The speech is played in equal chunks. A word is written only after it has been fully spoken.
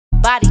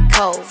body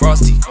cold,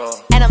 frosty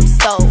cold, and I'm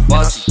so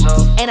bossy,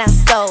 and I'm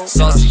so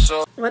saucy.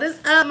 What is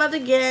up, mother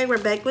gang? We're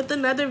back with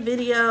another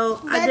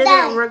video. I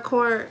didn't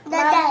record.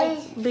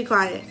 Be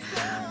quiet.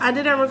 I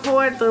didn't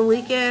record the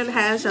weekend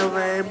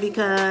hashover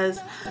because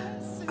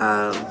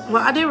well,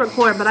 I did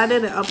record, but I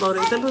didn't upload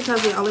it simply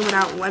because we only went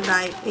out one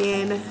night,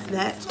 and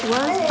that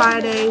was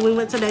Friday. We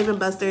went to Dave &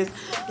 Buster's.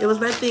 It was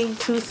nothing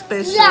too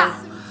special.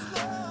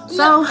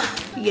 So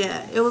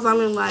yeah, it was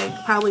only like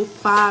probably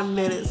 5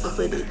 minutes of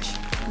footage.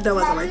 That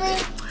wasn't worth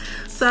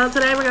it. So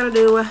today we're gonna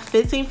do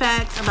 15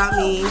 facts about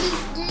me.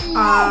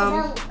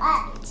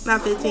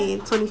 Not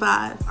 15,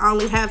 25. I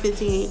only have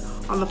 15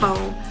 on the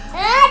phone,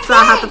 so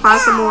I have to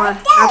find some more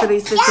after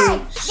these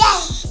 15.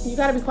 Shh, you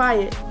gotta be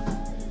quiet.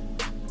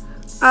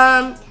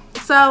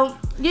 So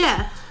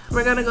yeah,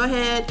 we're gonna go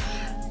ahead,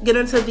 get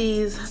into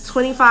these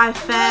 25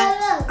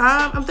 facts.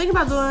 I'm thinking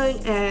about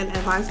doing an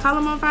advice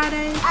column on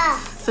Friday,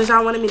 since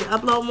y'all wanted me to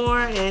upload more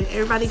and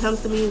everybody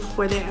comes to me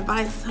for their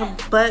advice.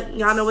 But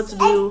y'all know what to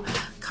do.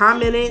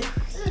 Comment it,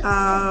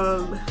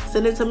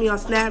 send it to me on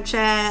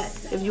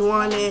Snapchat if you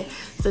want it,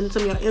 send it to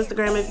me on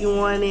Instagram if you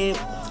want it,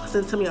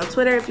 send it to me on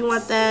Twitter if you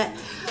want that.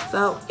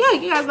 So yeah,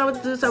 you guys know what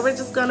to do. So we're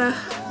just gonna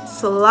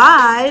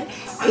slide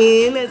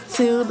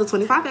into the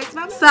 25 facts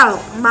about me.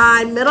 So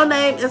my middle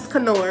name is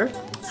Kanor.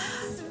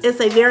 It's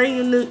a very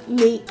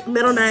unique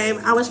middle name.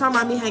 I wish my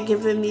mommy had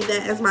given me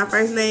that as my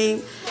first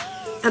name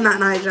and not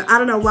Nigel. I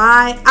don't know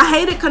why. I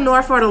hated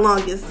Kanor for the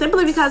longest,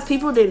 simply because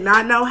people did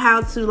not know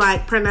how to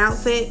like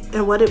pronounce it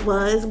and what it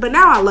was. But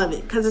now I love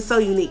it because it's so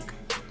unique.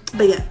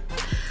 But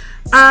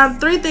yeah,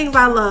 3 things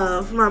I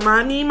love: my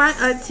mommy and my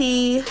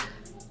auntie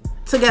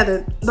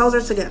together. Those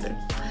are together.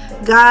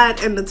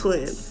 God and the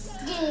twins.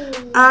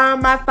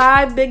 My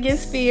 5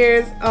 biggest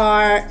fears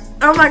are,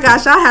 oh my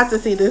gosh, I have to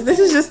see this. This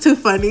is just too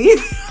funny.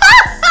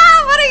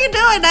 What are you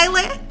doing,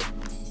 Nayland?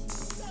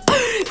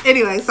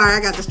 Anyway, sorry,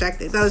 I got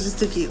distracted. That was just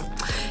too cute.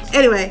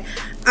 Anyway,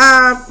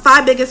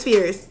 5 biggest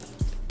fears.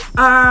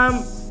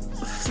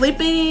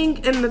 Sleeping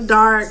in the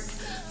dark,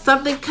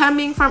 something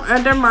coming from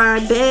under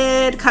my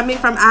bed, coming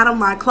from out of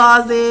my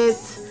closet.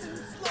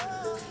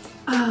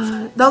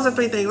 Those are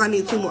 3 things. I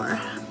need 2 more.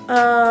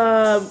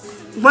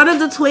 One of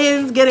the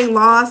twins getting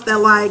lost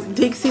at like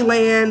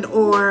Dixieland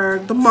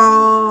or the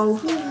mall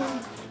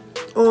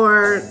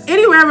or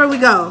anywhere where we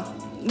go.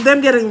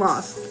 Them getting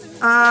lost.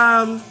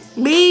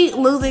 Me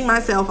losing my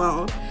cell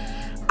phone.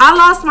 I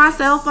lost my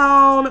cell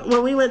phone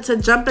when we went to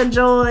Jump and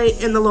Joy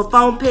in the little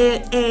foam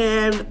pit,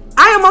 and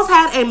I almost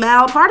had a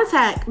mild heart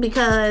attack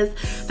because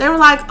they were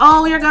like,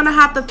 oh, you're gonna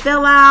have to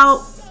fill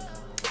out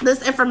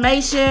this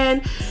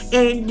information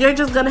and you're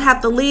just gonna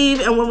have to leave,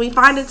 and when we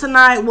find it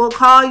tonight we'll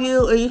call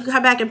you or you can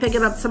come back and pick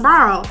it up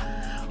tomorrow.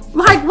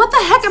 Like, what the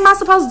heck am I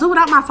supposed to do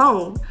without my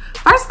phone?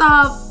 First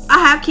off, I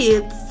have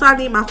kids, so I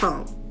need my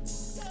phone.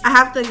 I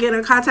have to get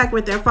in contact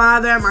with their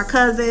father, my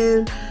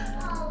cousin.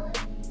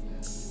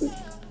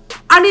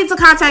 I need to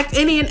contact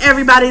any and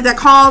everybody that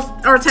calls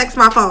or texts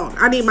my phone.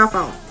 I need my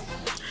phone.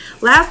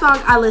 Last song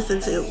I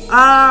listened to,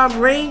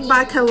 Ring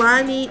by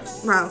Kehlani.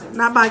 No,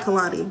 not by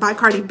Kehlani, by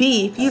Cardi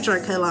B,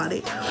 featuring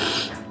Kehlani.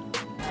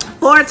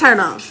 4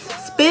 turnoffs: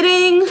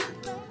 spitting,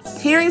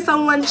 hearing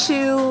someone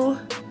chew,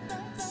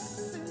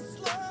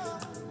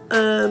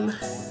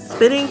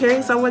 spitting,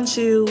 hearing someone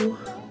chew.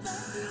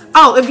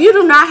 Oh, if you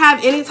do not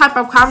have any type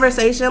of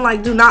conversation,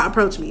 like, do not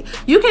approach me.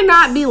 You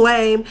cannot be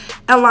lame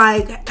and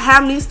like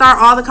have me start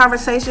all the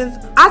conversations.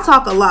 I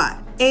talk a lot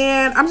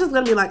and I'm just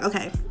gonna be like,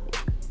 okay,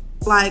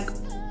 like,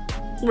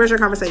 where's your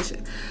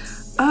conversation?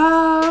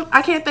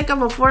 I can't think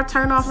of a 4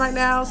 turn off right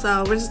now,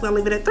 so we're just gonna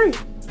leave it at 3.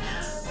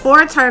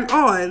 4 turn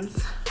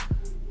ons: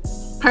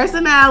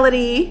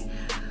 personality,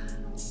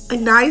 a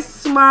nice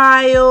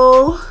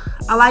smile,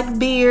 I like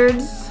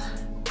beards,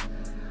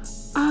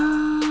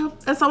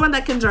 and someone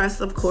that can dress,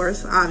 of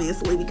course,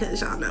 obviously, because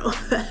y'all know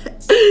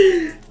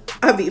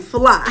I be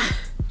fly.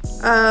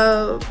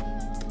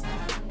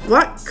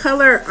 What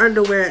color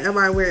underwear am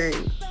I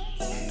wearing?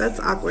 That's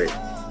awkward.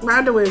 My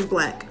underwear is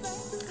black.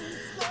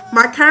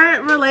 My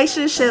current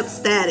relationship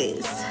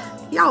status.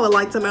 Y'all would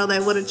like to know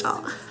that, wouldn't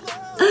y'all?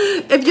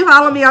 If you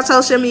follow me on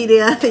social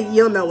media,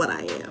 you'll know what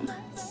I am.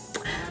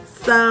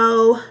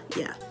 So,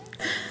 yeah.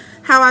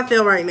 How I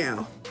feel right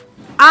now.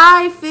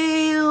 I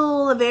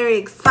feel very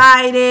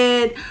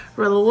excited,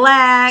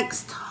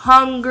 relaxed,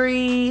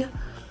 hungry.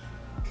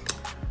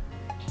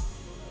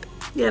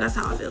 Yeah, that's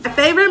how I feel. My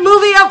favorite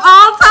movie of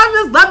all time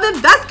is Love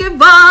and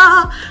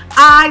Basketball.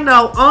 I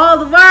know all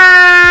the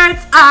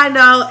words. I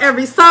know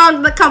every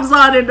song that comes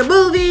on in the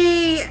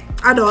movie.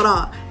 I know it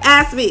all.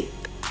 Ask me.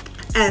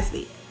 Ask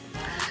me.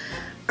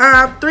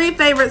 3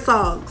 favorite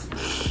songs.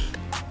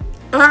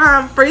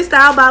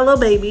 Freestyle by Lil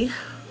Baby.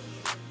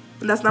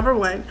 That's number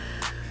 1.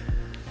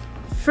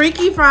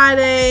 Freaky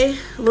Friday,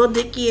 Lil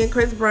Dicky and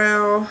Chris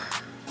Brown.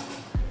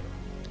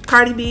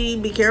 Cardi B,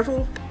 Be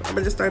Careful. I'm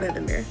gonna just throw that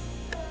in there.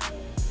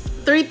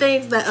 3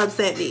 things that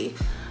upset me.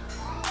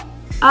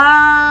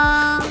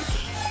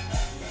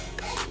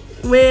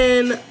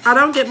 When I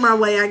don't get my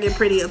way, I get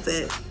pretty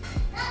upset.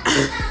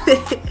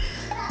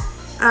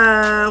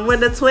 When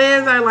the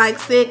twins are like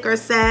sick or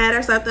sad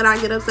or something, I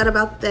get upset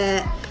about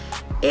that.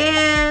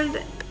 And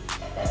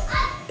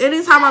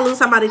anytime I lose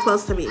somebody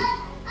close to me,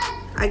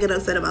 I get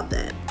upset about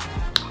that.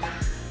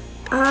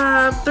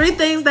 3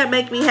 things that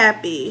make me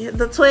happy.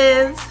 The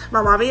twins,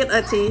 my mommy and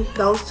auntie,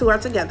 those 2 are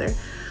together.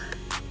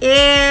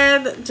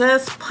 And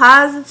just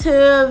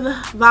positive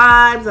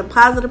vibes and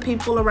positive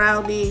people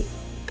around me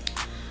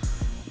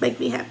make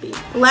me happy.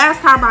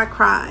 Last time I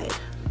cried.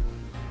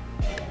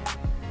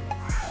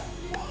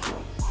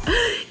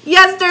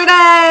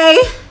 Yesterday,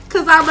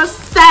 because I'm a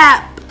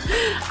sap.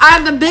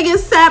 I'm the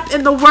biggest sap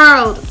in the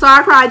world. So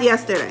I cried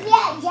yesterday.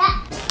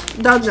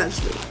 Don't judge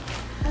me.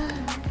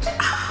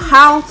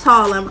 How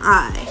tall am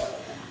I?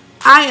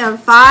 I am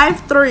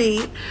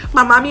 5'3".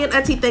 My mommy and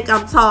auntie think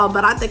I'm tall,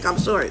 but I think I'm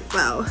short.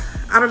 So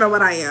I don't know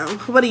what I am.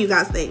 What do you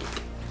guys think?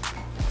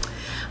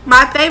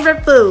 My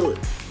favorite food.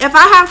 If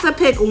I have to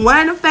pick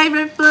one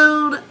favorite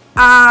food,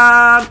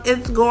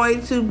 it's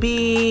going to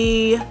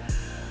be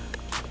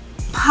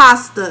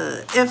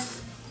pasta.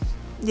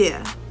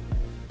 Yeah,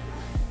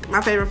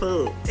 my favorite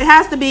food. It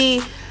has to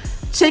be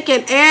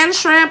chicken and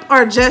shrimp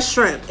or just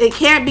shrimp. It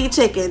can't be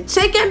chicken.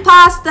 Chicken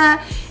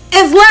pasta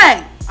is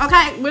lame.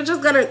 Okay, we're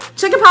just gonna,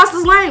 chicken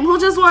pasta's lame. Who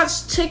just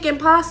wants chicken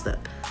pasta?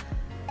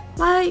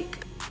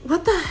 Like,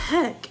 what the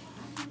heck?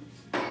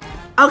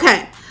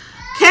 Okay,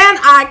 can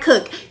I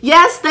cook?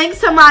 Yes, thanks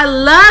to my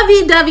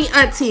lovey-dovey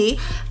auntie,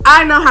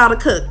 I know how to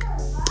cook.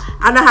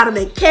 I know how to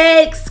make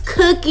cakes,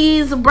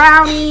 cookies,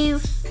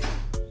 brownies.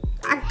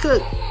 I can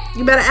cook.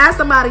 You better ask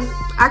somebody.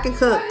 I can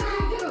cook.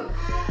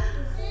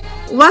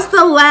 What's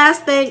the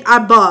last thing I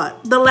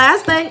bought? The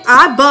last thing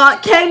I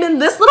bought came in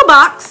this little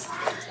box.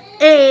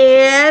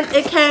 And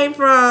it came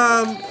from,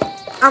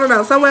 I don't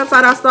know, some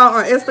website I saw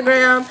on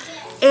Instagram.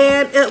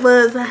 And it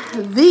was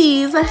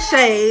these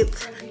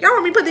shades. Y'all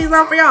want me to put these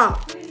on for y'all?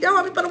 Y'all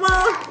want me to put them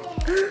on?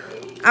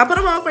 I'll put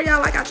them on for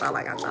y'all. I got y'all.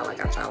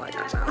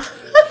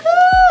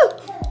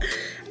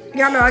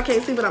 Y'all know I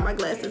can't see without my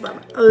glasses.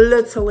 I'm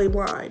literally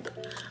blind.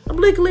 I'm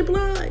legally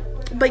blind.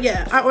 But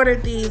yeah, I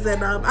ordered these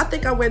and I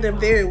think I wear them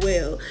very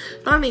well.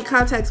 But I need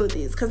contacts with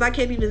these because I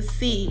can't even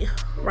see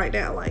right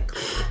now. Like,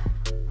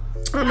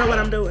 I don't know what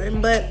I'm doing.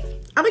 But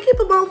I'm going to keep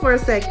them on for a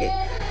second.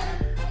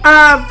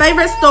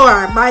 Favorite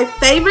store. My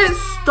favorite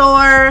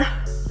store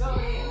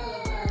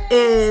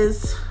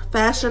is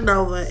Fashion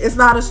Nova. It's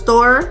not a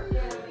store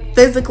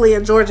physically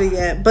in Georgia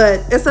yet, but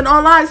it's an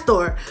online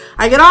store.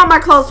 I get all my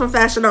clothes from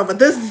Fashion Nova.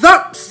 This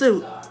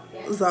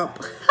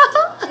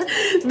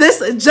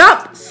this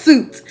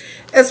jumpsuit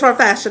is from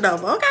Fashion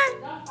Nova, okay?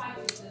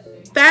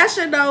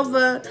 Fashion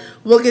Nova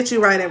will get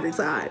you right every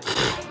time.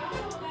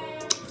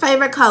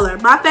 Favorite color.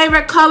 My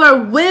favorite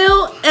color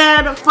will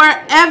and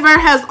forever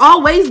has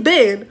always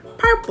been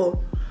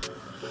purple.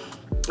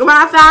 When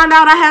I found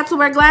out I had to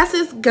wear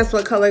glasses, guess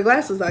what color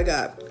glasses I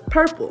got?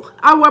 Purple.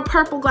 I wore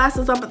purple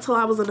glasses up until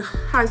I was in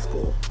high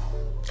school.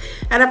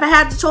 And if I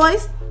had the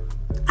choice,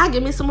 I'd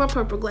give me some more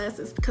purple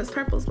glasses because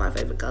purple is my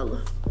favorite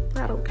color.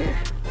 I don't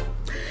care.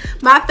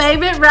 My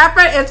favorite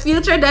rapper is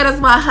Future. That is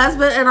my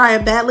husband and I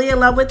am badly in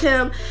love with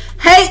him.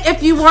 Hate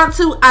if you want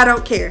to, I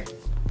don't care.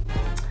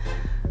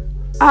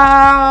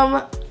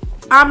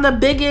 I'm the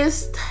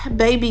biggest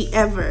baby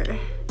ever.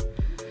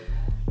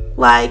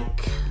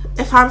 Like,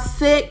 if I'm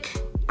sick,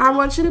 I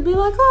want you to be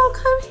like, oh,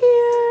 come here.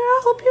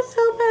 I hope you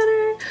feel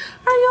better.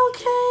 Are you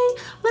okay?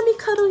 Let me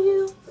cuddle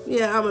you.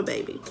 Yeah, I'm a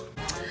baby.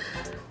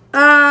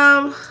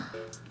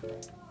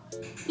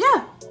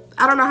 Yeah.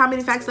 I don't know how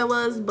many facts that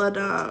was, but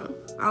I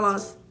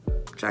lost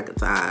track of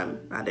time.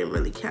 I didn't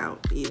really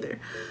count either.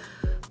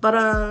 But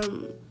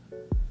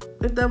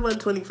if that was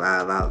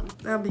 25,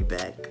 I'll be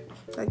back.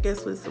 I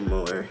guess with some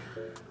more.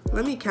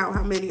 Let me count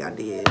how many I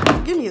did.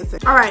 Give me a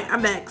second. All right,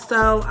 I'm back.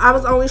 So I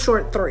was only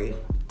short 3.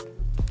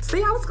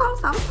 See, I was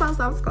close.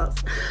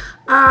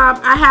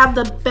 I have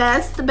the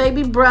best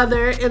baby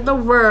brother in the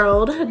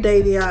world,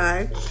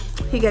 Davion.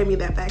 He gave me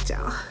that fact,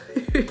 y'all.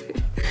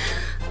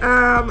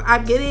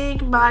 I'm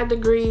getting my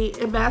degree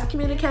in mass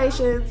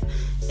communications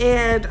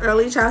and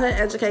early childhood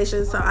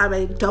education, so I'm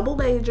a double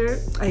major.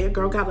 A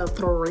girl got a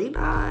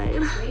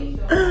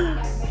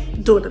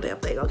 3.9. Doing the damn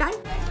thing, okay?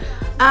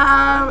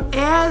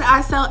 And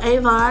I sell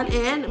Avon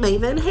and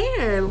Maven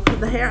hair.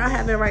 The hair I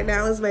have in right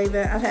now is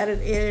Maven. I've had it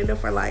in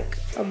for like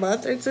a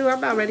month or 2.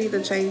 I'm not ready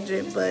to change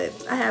it, but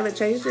I haven't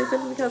changed it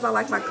simply because I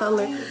like my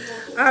color.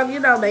 You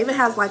know, Maven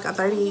has like a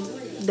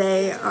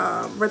 30-day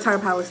return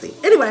policy.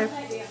 Anyway,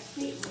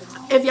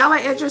 if y'all are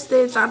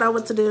interested, y'all know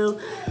what to do.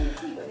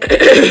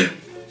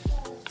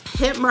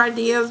 Hit my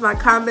DMs, my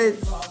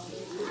comments.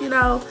 You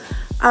know,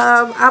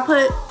 I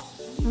put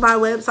my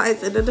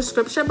website's in the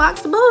description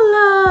box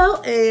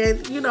below,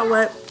 and you know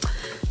what,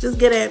 just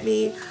get at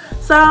me.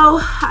 So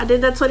I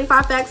did the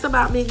 25 facts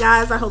about me,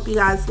 guys. I hope you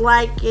guys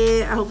like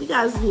it. I hope you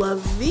guys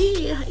love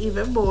me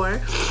even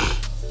more.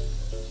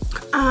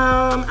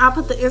 I'll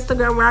put the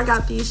Instagram where I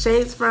got these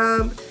shades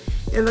from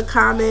in the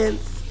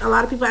comments. A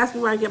lot of people ask me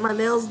where I get my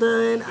nails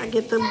done. I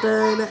get them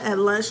done at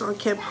lunch on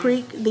Camp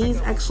Creek. These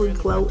actually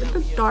glow in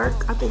the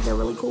dark. I think they're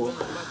really cool.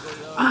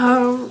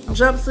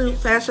 jumpsuit,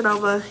 Fashion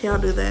Nova, y'all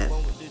do that.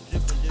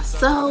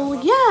 So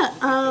yeah,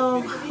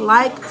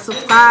 like,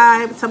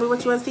 subscribe, tell me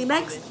what you want to see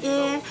next,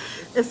 and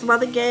it's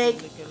Mother Gang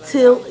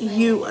till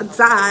you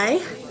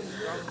die.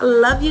 I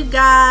love you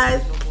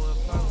guys.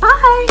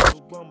 Bye.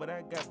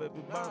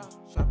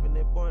 Shopping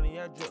that Barney,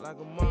 I drip like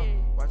a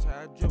mom. Watch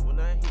how I drip when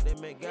I hit that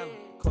Met Gala.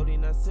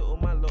 Codeine, I sit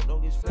on my load,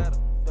 don't get splattered.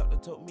 Doctor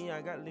told me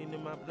I got lean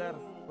in my bladder.